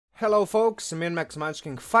Hello folks, Min-Max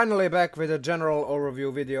Munchkin finally back with a general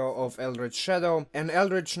overview video of Eldritch Shadow, an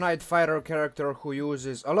Eldritch Knight fighter character who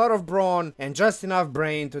uses a lot of brawn and just enough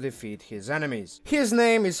brain to defeat his enemies. His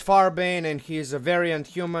name is Farbane and he is a variant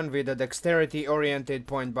human with a dexterity oriented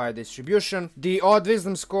point by distribution. The odd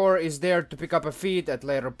wisdom score is there to pick up a feat at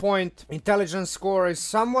later point. Intelligence score is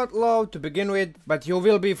somewhat low to begin with, but you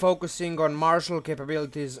will be focusing on martial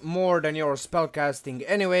capabilities more than your spellcasting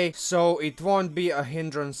anyway, so it won't be a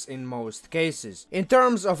hindrance in most cases. In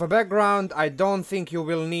terms of a background, I don't think you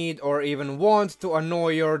will need or even want to annoy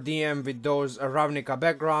your DM with those Ravnica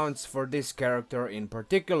backgrounds for this character in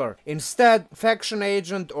particular. Instead, Faction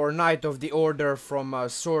Agent or Knight of the Order from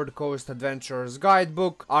Sword Coast Adventures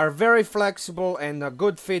guidebook are very flexible and a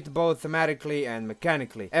good fit both thematically and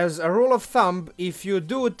mechanically. As a rule of thumb, if you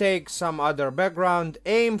do take some other background,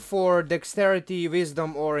 aim for Dexterity,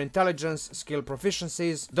 Wisdom or Intelligence skill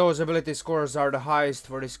proficiencies. Those ability scores are the highest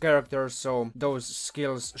for this character, so those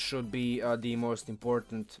skills should be the most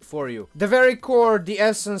important for you. The very core, the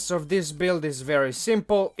essence of this build is very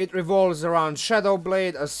simple. It revolves around Shadow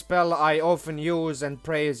Blade, a spell I often use and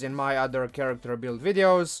praise in my other character build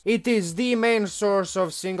videos. It is the main source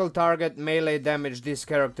of single target melee damage this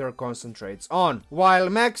character concentrates on. While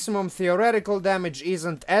maximum theoretical damage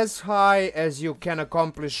isn't as high as you can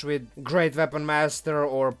accomplish with Great Weapon Master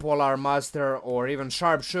or Polar Master or even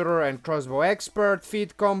Sharpshooter and Crossbow Expert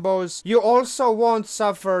feat combos, you also won't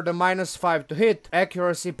suffer the -5 to hit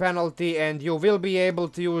accuracy penalty, and you will be able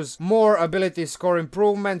to use more ability score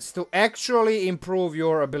improvements to actually improve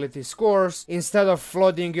your ability scores instead of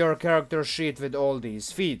flooding your character sheet with all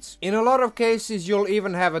these feats. In a lot of cases you'll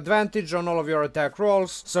even have advantage on all of your attack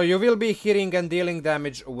rolls, so you will be hitting and dealing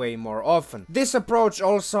damage way more often. This approach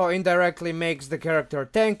also indirectly makes the character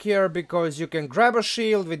tankier because you can grab a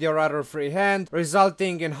shield with your other free hand,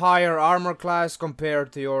 resulting in higher armor class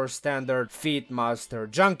compared to your standard feat master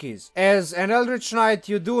junkies. As an Eldritch Knight,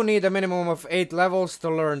 you do need a minimum of 8 levels to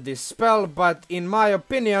learn this spell, but in my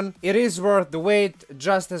opinion, it is worth the wait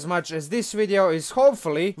just as much as this video is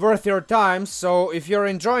hopefully worth your time, so if you're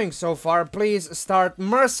enjoying so far, please start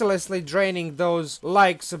mercilessly draining those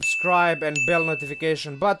like, subscribe and bell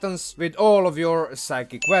notification buttons with all of your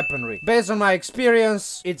psychic weaponry. Based on my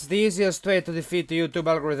experience, it's the easiest way to defeat the YouTube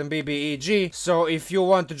algorithm BBEG, so if you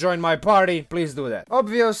want to join my party, please do that.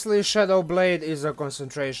 Obviously, Shadow Blade is a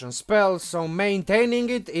concentration spell, so maintaining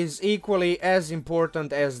it is equally as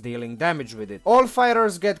important as dealing damage with it. All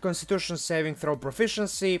fighters get Constitution saving throw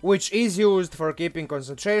proficiency, which is used for keeping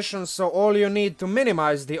concentration, so all you need to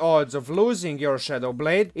minimize the odds of losing your Shadow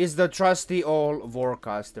Blade is the trusty All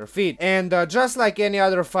Warcaster feat. And just like any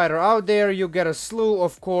other fighter out there, you get a slew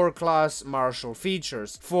of core class martial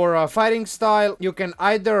features. For fighting style, you can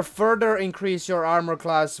either further increase your armor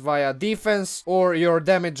class via defense or your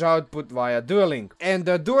damage output via dueling. And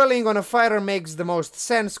dueling on a fighter makes the most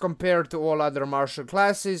sense compared to all other martial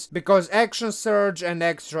classes because action surge and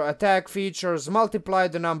extra attack features multiply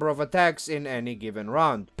the number of attacks in any given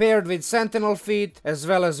round. Paired with Sentinel feat as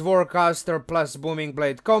well as Warcaster plus Booming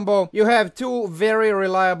Blade combo, you have two very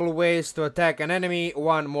reliable ways to attack an enemy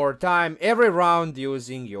one more time every round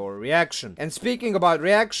using your reaction. And speaking about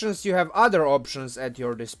reactions, you have other options at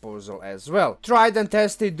your disposal as well. Tried and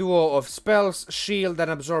tested duo of spells, shield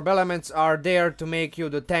and absorb elements are there to make you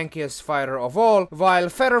the tankiest fighter of all, while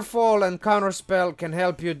Featherfall and Counterspell can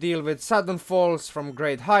help you deal with sudden falls from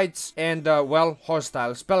great heights and, well,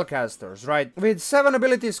 hostile spellcasters, right? With 7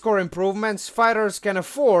 ability score improvements, fighters can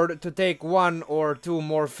afford to take 1 or 2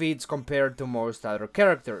 more feats compared to most other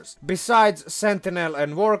characters. Besides Sentinel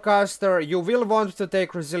and Warcaster, you will want to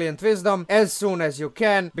take Resilient Wisdom as soon as you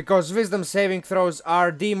can, because Wisdom saving throws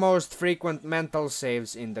are the most frequent mental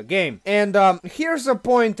saves in the game. And here's a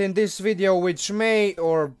point in this video which may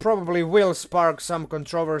or probably will spark some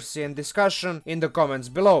controversy and discussion in the comments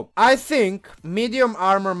below. I think Medium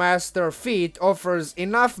Armor Master feat offers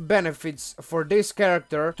enough benefits for this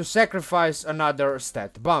character to sacrifice another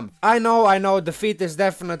stat bump. I know the feat is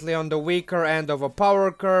definitely on the weaker end of a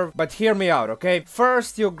power curve, but hear me out, okay?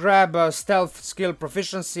 First, you grab a stealth skill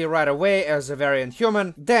proficiency right away as a variant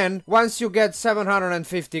human. Then, once you get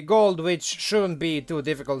 750 gold, which shouldn't be too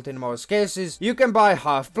difficult in most cases, you can buy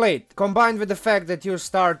half plate. Combined with the fact that you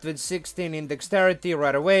start with 16 in dexterity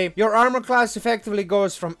right away, your armor class effectively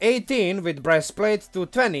goes from 18 with breastplate to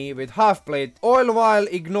 20 with half plate, all while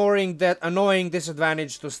ignoring that annoying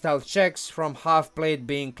disadvantage to stealth checks from half plate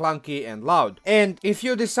being clunky and loud. And if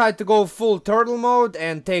you decide to go full turtle mode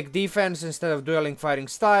and take defense instead of dueling fighting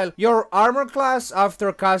style, your armor class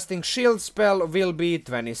after casting shield spell will be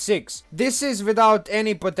 26. This is without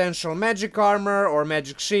any potential magic armor or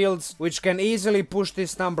magic shields, which can easily easily push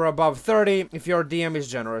this number above 30 if your DM is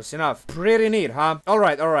generous enough. Pretty neat, huh?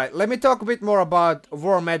 Alright, let me talk a bit more about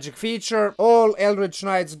War Magic feature. All Eldritch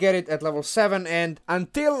Knights get it at level 7, and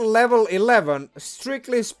until level 11,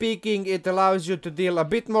 strictly speaking, it allows you to deal a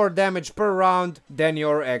bit more damage per round than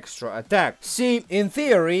your extra attack. See, in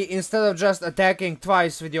theory, instead of just attacking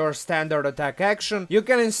twice with your standard attack action, you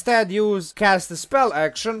can instead use cast a spell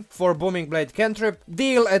action for Booming Blade cantrip,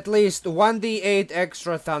 deal at least 1d8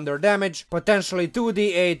 extra thunder damage, potentially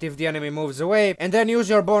 2d8 if the enemy moves away, and then use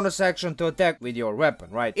your bonus action to attack with your weapon,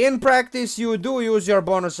 right? In practice, you do use your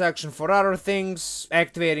bonus action for other things.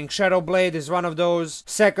 Activating Shadow Blade is one of those.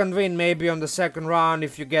 Second Wind maybe on the second round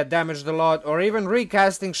if you get damaged a lot, or even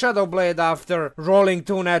recasting Shadow Blade after rolling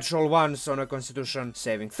 2 natural ones on a Constitution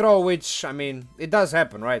saving throw, which, I mean, it does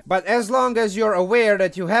happen, right? But as long as you're aware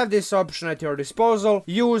that you have this option at your disposal,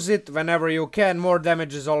 use it whenever you can. More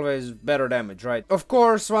damage is always better damage, right? Of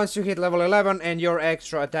course, once you hit level 11 and your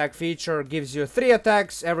extra attack feature gives you 3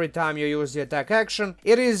 attacks every time you use the attack action,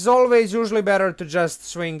 it is always usually better to just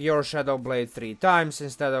swing your Shadow Blade 3 times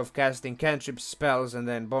instead of casting cantrips, spells, and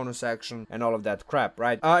then bonus action and all of that crap,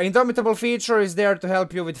 right? Indomitable feature is there to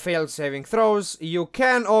help you with failed saving throws. You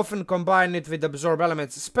can often combine it with Absorb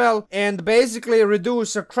Elements spell and basically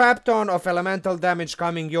reduce a crap ton of elemental damage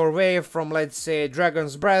coming your way from, let's say,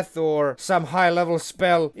 Dragon's Breath or some high level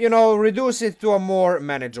spell. You know, reduce it to a more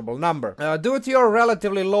manageable number. Due to your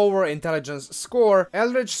relatively lower intelligence score,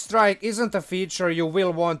 Eldritch Strike isn't a feature you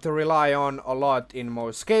will want to rely on a lot in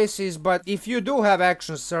most cases, but if you do have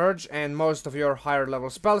Action Surge and most of your higher level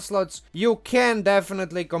spell slots, you can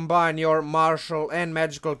definitely combine your martial and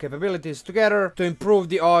magical capabilities together to improve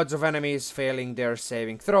the odds of enemies failing their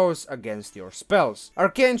saving throws against your spells.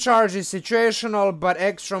 Arcane Charge is situational, but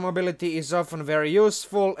extra mobility is often very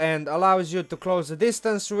useful and allows you to close the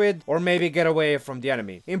distance with or maybe get away from the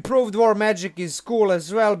enemy. Improved War Magic is cool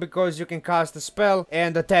as well because you can cast a spell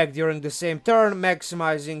and attack during the same turn,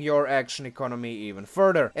 maximizing your action economy even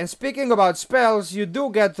further. And speaking about spells, you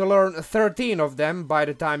do get to learn 13 of them by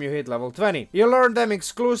the time you hit level 20. You learn them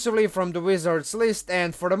exclusively from the wizard's list,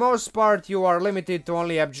 and for the most part you are limited to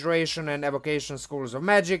only Abjuration and Evocation schools of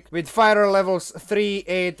magic, with fighter levels 3,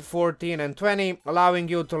 8, 14 and 20, allowing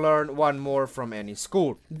you to learn one more from any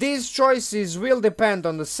school. These choices will depend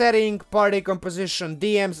on the setting, party composition,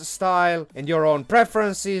 DM's style, and your own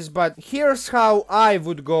preferences, but here's how I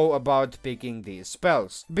would go about picking these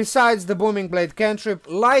spells. Besides the Booming Blade cantrip,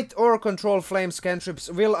 Light or Control Flames cantrips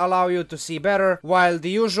will allow you to see better, while the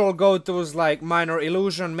usual go-tos like Minor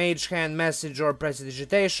Illusion, Mage Hand, Message or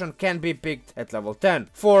Prestidigitation can be picked at level 10.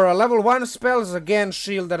 For level 1 spells, again,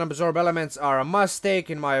 Shield and Absorb Elements are a must-take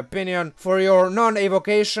in my opinion. For your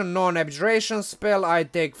non-evocation, non-abjuration spell,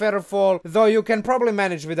 I'd take Featherfall, though you can probably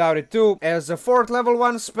manage without it too. As a 4th level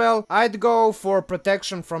 1 spell, I'd go for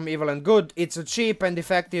Protection from Evil and Good. It's a cheap and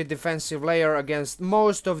effective defensive layer against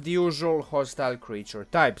most of the usual hostile creature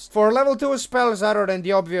types. For level 2 spells, other than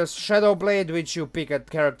the obvious Shadow Blade, which you pick at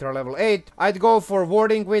character level 8, I'd go for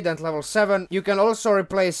Warding With at level 7. You can also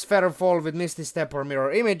replace Featherfall with Misty Step or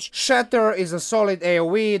Mirror Image. Shatter is a solid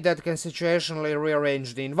AoE that can situationally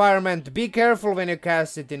rearrange the environment. Be careful when you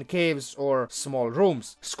cast it in caves or small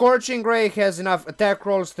rooms. Scorching Ray has enough attack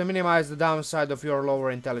rolls to minimize the downside of your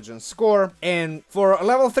lower intelligence score. And for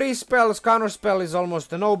level 3 spells, Counterspell is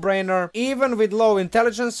almost a no-brainer. Even with low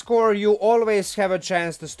intelligence score, you always have a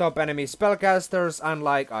chance to stop enemy spellcasters,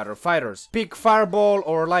 unlike other fighters. Pick Fireball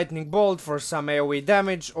or Lightning Bolt for some AoE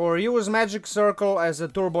damage, or use Magic Circle as a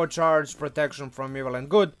turbocharged protection from evil and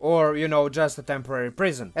good, or, you know, just a temporary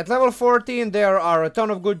prison. At level 14 there are a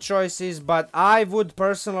ton of good choices, but I would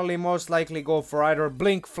personally most likely go for either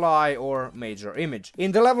Blink, Fly or Major Image.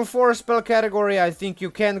 In the level 4 spell category, I think you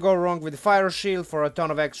can go wrong with Fire Shield for a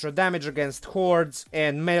ton of extra damage against hordes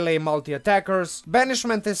and melee multi-attackers.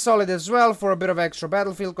 Banishment is solid as well for a bit of extra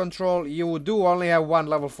battlefield control. You do only have one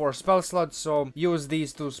level 4 spell slot, so use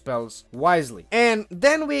these two spells wisely. And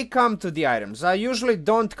then we come to the items. I usually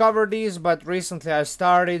don't cover these, but recently I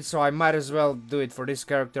started, so I might as well do it for this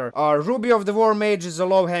character. Ruby of the War Mage is a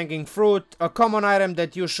low-hanging fruit, a common item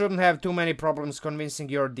that you shouldn't have too many problems convincing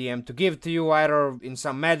your DM to give to you, either in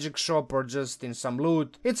some magic shop or just in some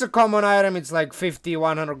loot. It's a common item, it's like 50,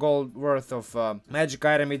 100 gold worth of magic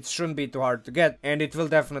item. It shouldn't be too hard to get, and it will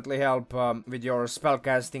definitely help with your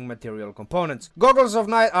spellcasting material components. Goggles of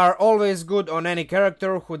Night are always good on any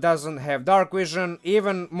character who doesn't have dark vision,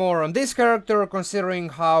 even more on this character considering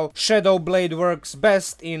how Shadow Blade works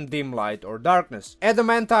best in dim light or darkness.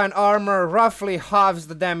 Adamantine armor roughly halves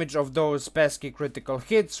the damage of those pesky critical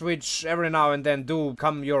hits, which every now and then do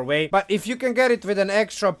come your way, but if you can get it with an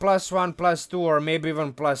extra +1, +2 or maybe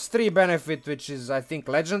even +3 benefit, which is, I think,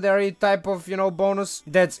 legendary type of, you know, bonus,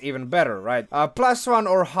 that's even better, right? +1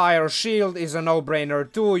 or higher shield is a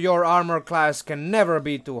no-brainer too. Your armor class can never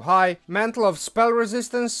be too high. Mantle of Spell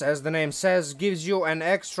Resistance, as the name says, gives you an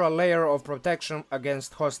extra layer of protection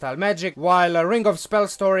against hostile magic, while a Ring of Spell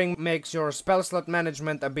Storing makes your spell slot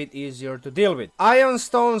management a bit easier to deal with. Ion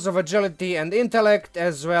Stones of Agility and Intellect,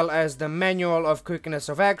 as well as the Manual of Quickness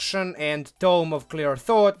of Action and Tome of Clear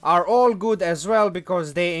Thought, are all good as well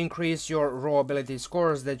because they increase your raw ability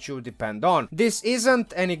scores that you depend on. This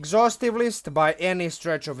isn't an exhaustive list by any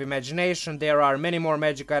stretch of imagination. There are many more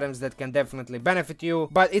magic items that can definitely benefit you,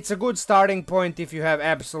 but it's a good starting point if you have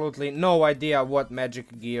absolutely no idea what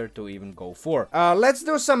magic gear to even go for. Let's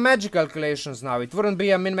do some magic calculations now. It wouldn't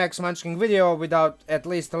be a min-max Munchkin video without at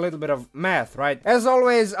least a little bit of math, right? As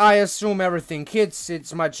always, I assume everything hits.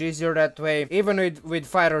 It's much easier that way, even with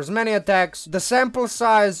fighters' many attacks. The sample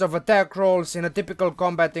size of attack rolls in a typical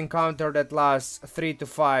combat encounter that lasts 3 to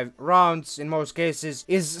 5 rounds in most cases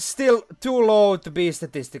is still too low to be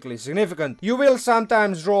statistically significant. You will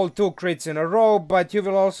sometimes roll 2 crits in a row, but you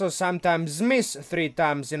will also sometimes miss 3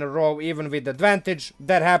 times in a row, even with advantage.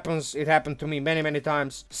 That happens. It happened to me many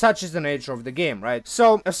times. Such is the nature of the game, right?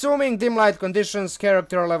 So, assuming dim light conditions,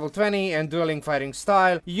 character level 20, and dueling fighting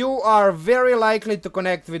style, you are very likely to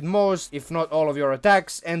connect with most, if not all of your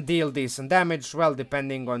attacks, and deal decent damage, well,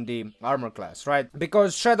 depending on the armor class, right?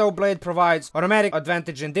 Because Shadow Blade provides automatic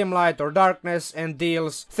advantage in dim light or darkness and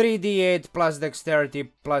deals 3d8 plus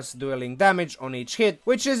dexterity plus dueling damage on each hit,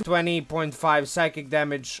 which is 20.5 psychic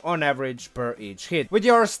damage on average per each hit. With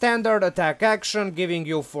your standard attack action giving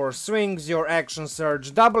you 4 swings, your action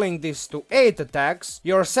surge doubling this to 8 attacks,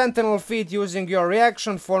 your sentinel feat using your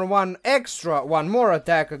reaction for one more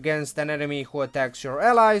attack against an enemy who attacks your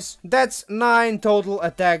allies, that's 9 total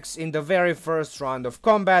attacks in the very first round of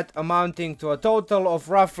combat, amounting to a total of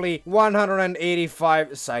roughly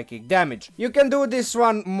 185 psychic damage. You can do this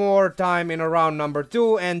one more time in a round number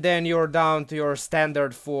 2, and then you're down to your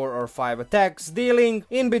standard 4 or 5 attacks, dealing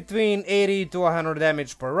in between 80 to 100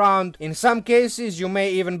 damage per round. In some cases, you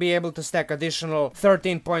may even be able to stack additional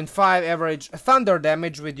 13.5 average thunder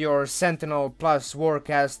damage with your Sentinel plus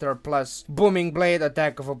Warcaster plus Booming Blade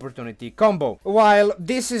attack of opportunity combo. While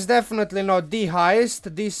this is definitely not the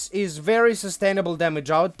highest, this is very sustainable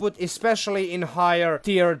damage output, especially in higher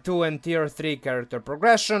tier 2 and tier 3 character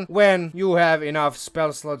progression, when you have enough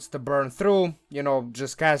spell slots to burn through, you know,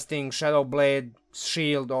 just casting Shadow Blade,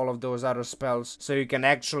 shield, all of those other spells, so you can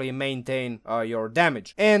actually maintain your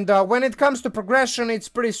damage. And when it comes to progression, it's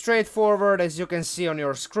pretty straightforward, as you can see on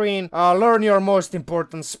your screen. Learn your most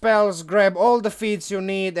important spells, grab all the feats you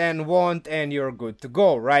need and want, and you're good to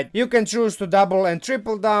go, right? You can choose to double and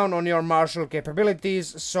triple down on your martial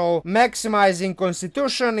capabilities, so maximizing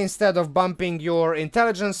constitution instead of bumping your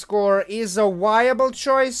intelligence score is a viable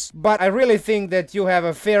choice, but I really think that you have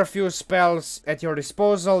a fair few spells at your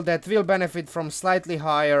disposal that will benefit from slightly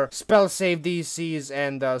higher spell save DCs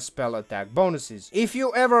and spell attack bonuses. If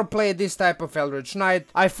you ever play this type of Eldritch Knight,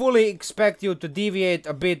 I fully expect you to deviate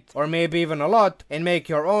a bit, or maybe even a lot, and make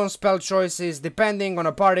your own spell choices depending on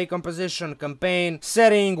a party composition, campaign,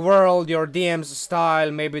 setting, world, your DM's style.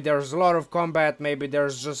 Maybe there's a lot of combat, maybe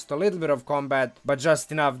there's just a little bit of combat, but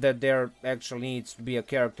just enough that there actually needs to be a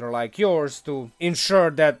character like yours to ensure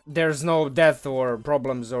that there's no death or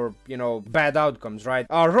problems or, you know, bad outcomes, right?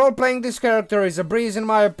 Role-playing this character is a breeze in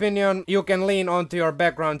my opinion. You can lean onto your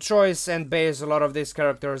background choice and base a lot of this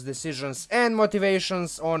character's decisions and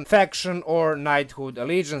motivations on faction or knighthood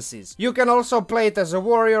allegiances. You can also play it as a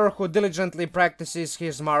warrior who diligently practices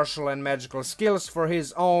his martial and magical skills for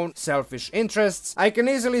his own selfish interests. I can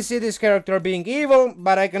easily see this character being evil,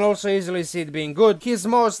 but I can also easily see it being good. His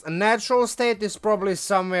most natural state is probably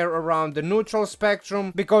somewhere around the neutral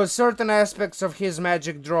spectrum, because certain aspects of his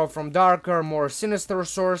magic draw from darker, more sinister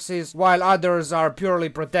sources, while others are purely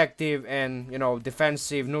protective and, you know,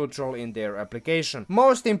 defensive, neutral in their application.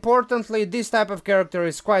 Most importantly, this type of character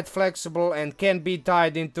is quite flexible and can be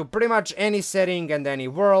tied into pretty much any setting and any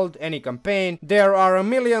world, any campaign. There are a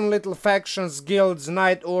million little factions, guilds,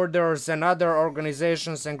 knight orders, and other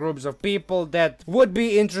organizations and groups of people that would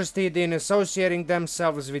be interested in associating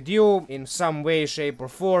themselves with you in some way, shape, or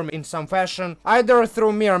form, in some fashion, either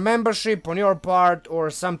through mere membership on your part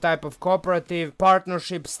or some type of cooperative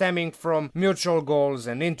partnership stemming from mutual mutual goals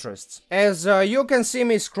and interests. As you can see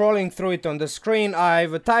me scrolling through it on the screen,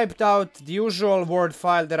 I've typed out the usual Word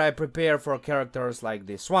file that I prepare for characters like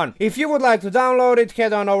this one. If you would like to download it,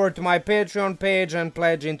 head on over to my Patreon page and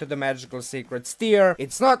pledge into the Magical Secrets tier.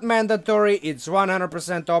 It's not mandatory, it's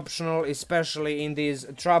 100% optional, especially in these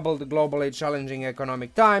troubled, globally challenging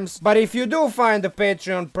economic times. But if you do find the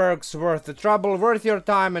Patreon perks worth the trouble, worth your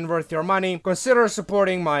time and worth your money, consider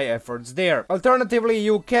supporting my efforts there. Alternatively,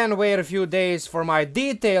 you can wait a few days for my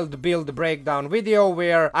detailed build breakdown video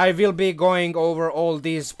where I will be going over all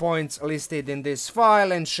these points listed in this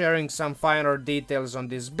file and sharing some finer details on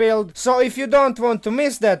this build. So if you don't want to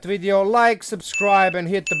miss that video, like, subscribe and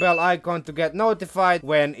hit the bell icon to get notified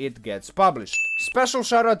when it gets published. Special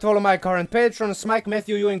shout out to all of my current patrons: Mike,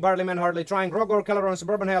 Matthew, Ewing, BardlyManHardlyTrying, Rogor, Kaleron,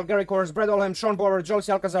 SuburbanHell, Gary Kors, Oldham, Shawn Bower,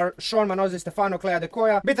 C Alcazar, Shawn, Mannozzi Stefano,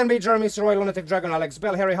 Adekoya, bittenbi, Jeremy, Roy, Lunatic Dragon, Alex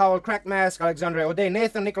Bell, Harry Howell, CrackedMask, Alexandre Audet,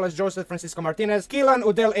 Nathan, Nicholas, Jaussaud, Francisco Martinez, Keilan,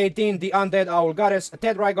 Udel 18, TheUndeadOwlGoddess,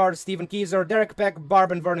 Ted Rygaard, Stephen Keizer, Derek Peck,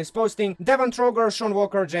 BarbandVern IsPosting, Devon Troeger, Sean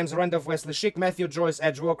Walker, James Randolph, Wesley Shick, Matthew Joyce,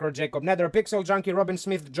 Edge Walker, Jacob Nether, Pixel Junkie, Robin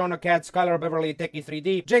Smith, Jonah Katz, Skylar Beverly, Techie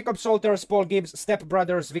 3D, Jacob Salters, Paul Gibbs, Step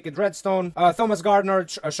Brothers, Wicked Redstone, Thomas Gardner,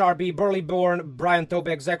 Char B, Burley Born, Bryan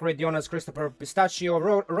Tobeck, Zachary Jonas, Christopher Pistachio,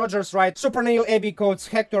 Rogers Wright, Super Neil, AB Coates,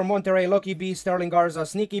 Hector Monterrey, Loki B, Sterling Garza,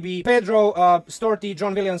 Sneaky B, Pedro Storti,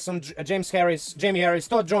 John Williamson, James Harris, Jamie Harris,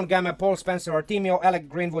 Todd John Gamma, Paul Spencer, Artemio, Alec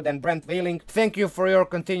Greenwood, and Brent Walling. Thank you for your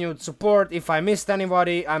continued support. If I missed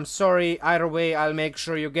anybody, I'm sorry. Either way, I'll make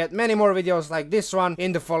sure you get many more videos like this one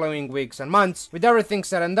in the following weeks and months. With everything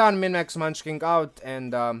said and done, Min Max Munchkin out,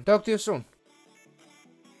 and talk to you soon.